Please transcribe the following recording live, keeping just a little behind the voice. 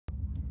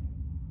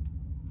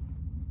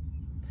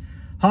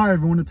Hi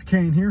everyone, it's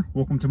Cain here.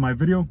 Welcome to my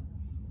video.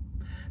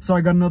 So I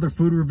got another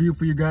food review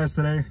for you guys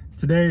today.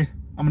 Today,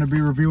 I'm going to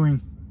be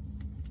reviewing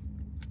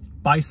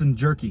bison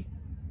jerky.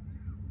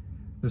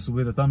 This will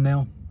be the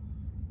thumbnail.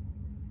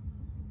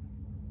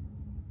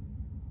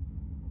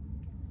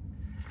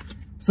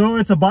 So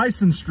it's a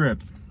bison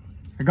strip.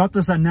 I got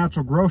this at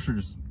Natural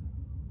Grocers.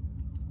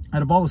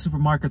 Out of all the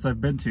supermarkets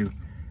I've been to,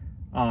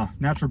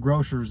 Natural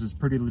Grocers is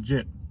pretty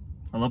legit.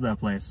 I love that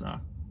place.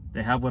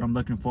 They have what I'm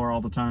looking for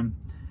all the time.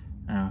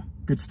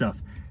 Good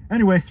stuff.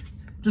 Anyway,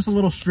 just a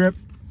little strip,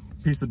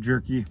 piece of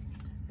jerky.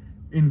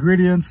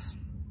 Ingredients: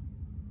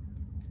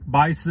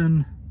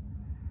 bison,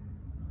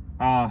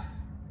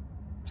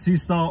 sea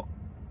salt,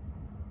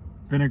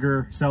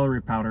 vinegar,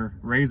 celery powder,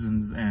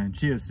 raisins, and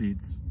chia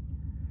seeds.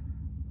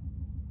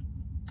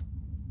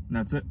 And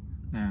that's it.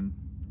 And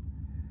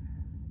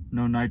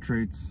no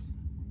nitrates.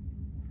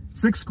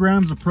 6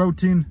 grams of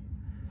protein.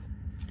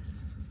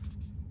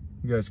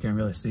 You guys can't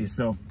really see,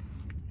 so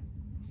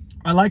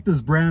I like this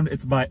brand.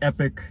 It's by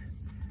Epic.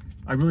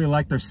 I really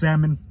like their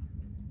salmon.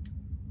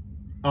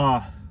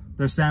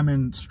 Their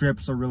salmon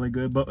strips are really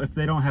good, but if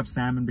they don't have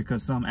salmon,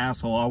 because some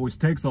asshole always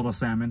takes all the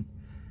salmon,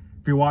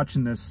 if you're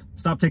watching this,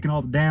 stop taking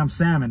all the damn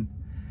salmon.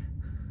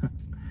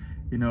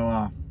 You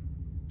know,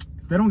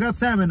 if they don't got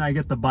salmon, I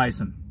get the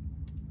bison.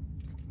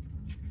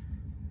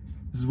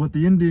 This is what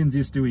the Indians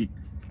used to eat.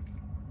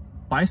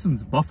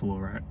 Bison's buffalo,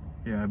 right?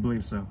 Yeah, I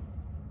believe so.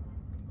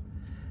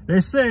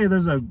 They say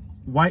there's a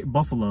white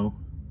buffalo,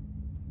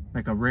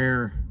 like a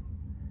rare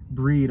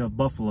breed of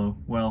buffalo.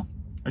 Well,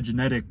 a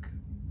genetic,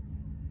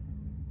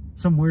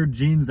 some weird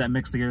genes that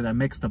mix together that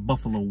makes the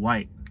buffalo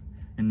white.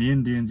 And the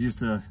Indians used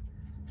to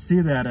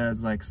see that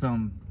as like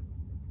some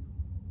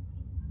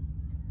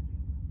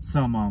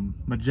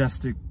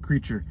majestic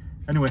creature.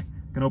 Anyway,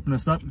 gonna open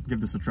this up, give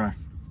this a try.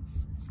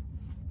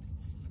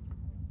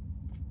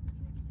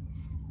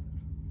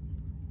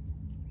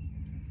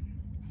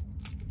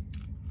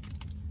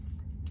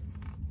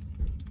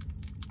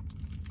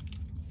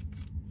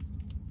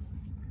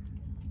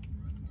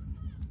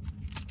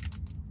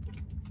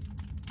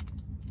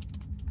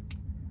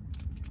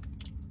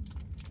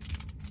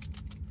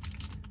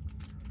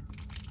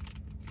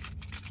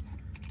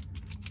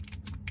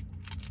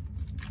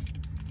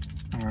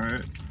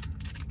 Alright,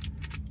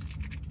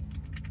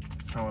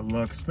 that's how it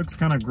looks. Looks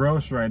kind of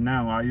gross right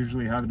now. I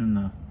usually have it in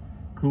the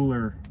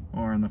cooler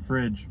or in the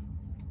fridge.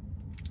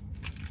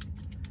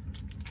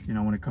 You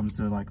know, when it comes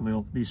to like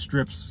these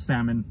strips,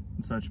 salmon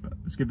and such, but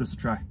let's give this a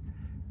try.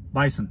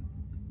 Bison.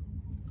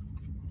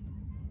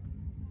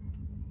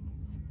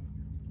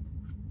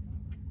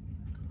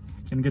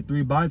 Gonna get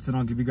 3 bites and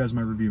I'll give you guys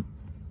my review.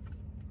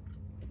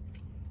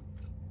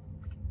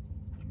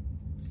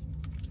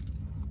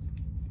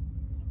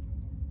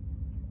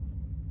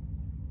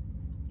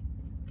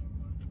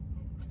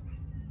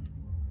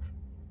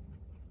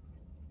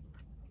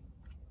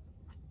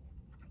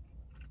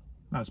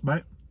 Nice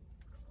bite.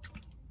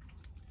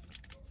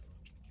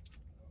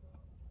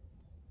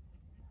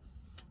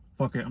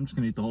 Fuck it, I'm just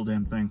gonna eat the whole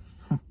damn thing.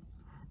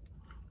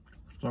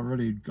 It's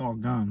already all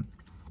gone.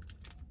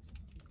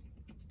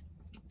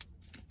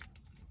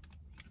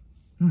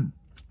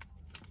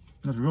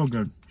 That's real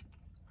good.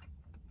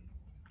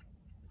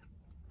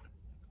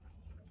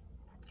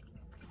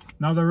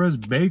 Now there is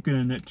bacon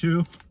in it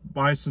too.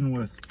 Bison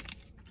with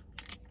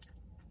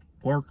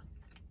pork.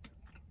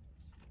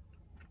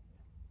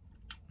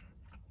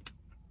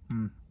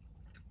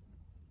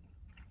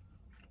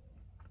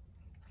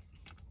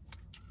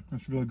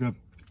 That's really good.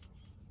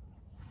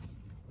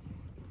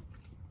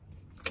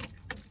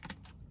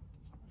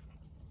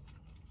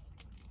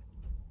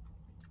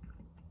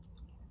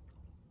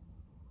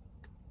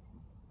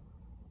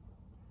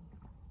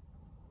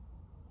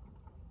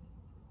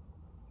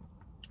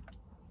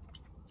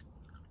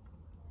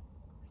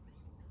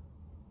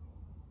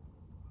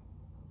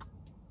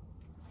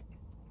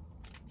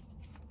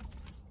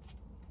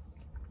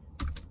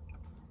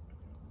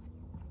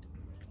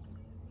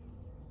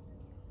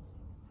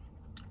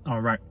 All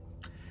right,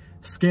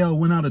 scale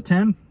 1 out of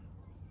 10.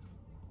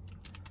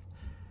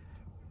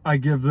 I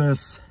give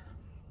this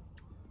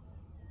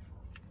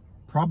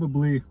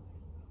probably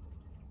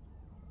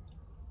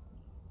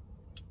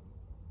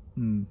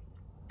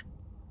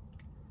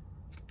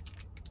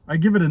I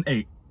give it an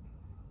 8.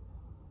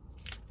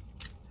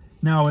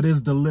 Now it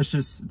is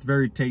delicious. It's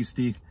very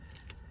tasty.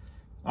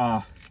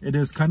 It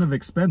is kind of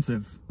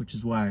expensive, which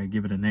is why I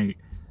give it an 8.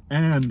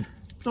 And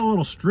it's a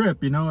little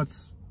strip, you know,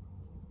 it's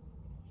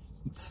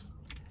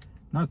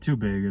not too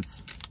big.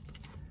 It's,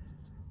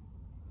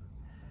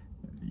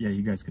 yeah,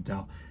 you guys could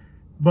tell.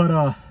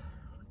 But,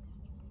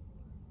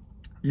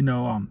 you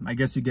know, I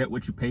guess you get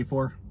what you pay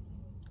for.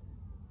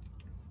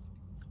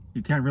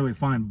 You can't really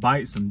find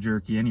bison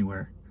jerky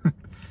anywhere.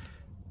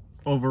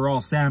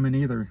 Overall salmon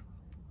either.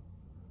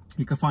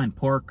 You can find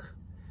pork,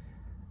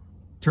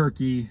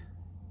 turkey,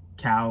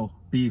 cow,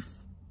 beef.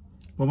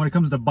 But when it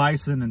comes to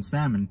bison and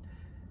salmon,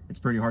 it's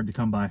pretty hard to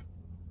come by.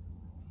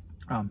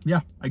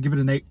 Yeah, I give it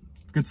an 8.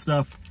 Good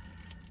stuff.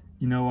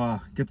 You know,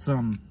 get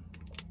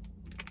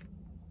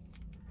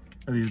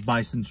a of these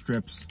bison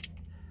strips.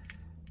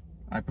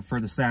 I prefer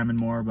the salmon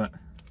more, but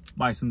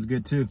bison's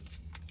good too.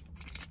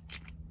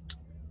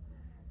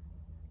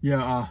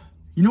 Yeah,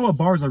 you know what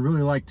bars I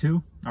really like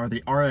too? Are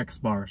the RX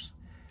bars.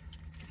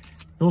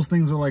 Those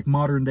things are like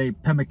modern day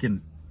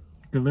pemmican.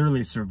 You could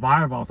literally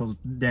survive off those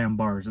damn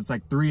bars. It's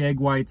like 3 egg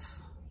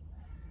whites,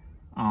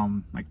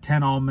 like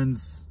 10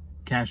 almonds,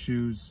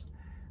 cashews,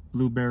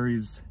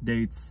 blueberries,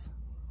 dates,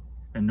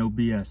 and no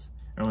BS.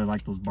 I really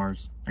like those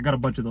bars. I got a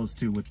bunch of those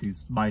too with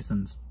these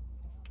bisons.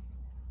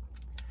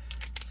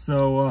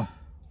 So,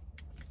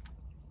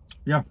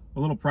 yeah, a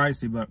little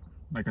pricey, but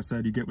like I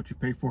said, you get what you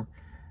pay for.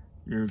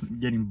 You're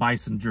getting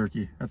bison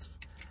jerky. That's,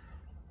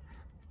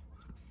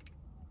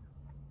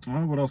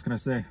 well, what else can I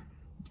say?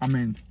 I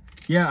mean,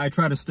 yeah, I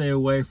try to stay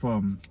away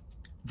from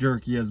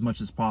jerky as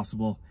much as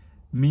possible.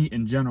 Meat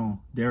in general,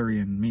 dairy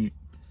and meat.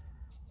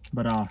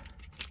 But,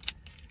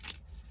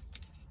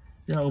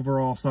 yeah,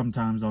 overall,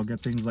 sometimes I'll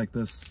get things like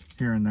this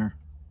here and there.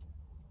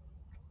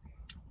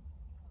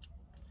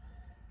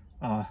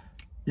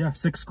 Yeah,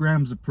 6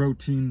 grams of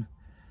protein,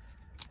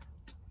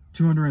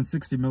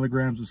 260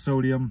 milligrams of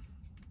sodium,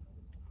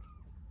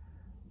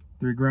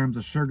 3 grams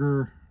of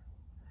sugar,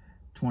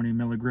 20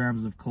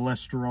 milligrams of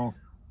cholesterol,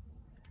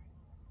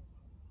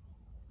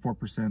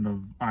 4%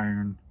 of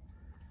iron.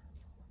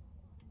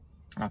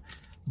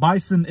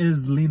 Bison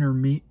is leaner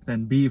meat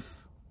than beef,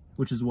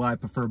 which is why I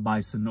prefer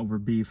bison over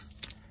beef.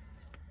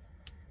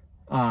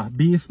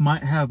 Beef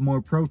might have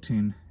more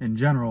protein in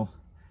general,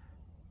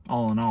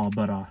 all in all,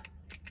 but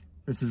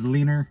this is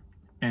leaner,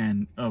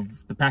 and of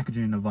the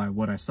packaging of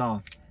what I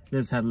saw,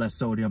 this had less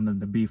sodium than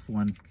the beef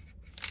one.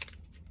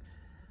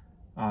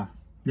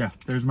 Yeah,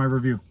 there's my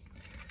review.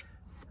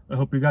 I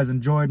hope you guys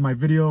enjoyed my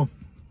video.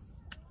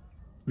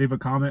 Leave a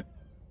comment.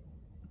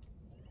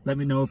 Let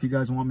me know if you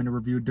guys want me to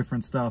review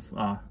different stuff.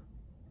 Yeah,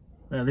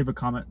 leave a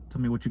comment.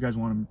 Tell me what you guys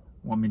want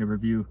me to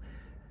review.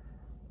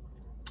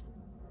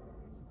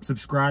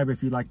 Subscribe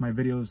if you like my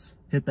videos.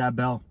 Hit that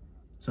bell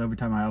so every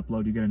time I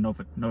upload you get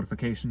a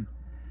notification.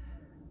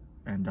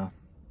 And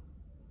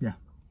yeah,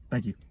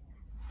 thank you.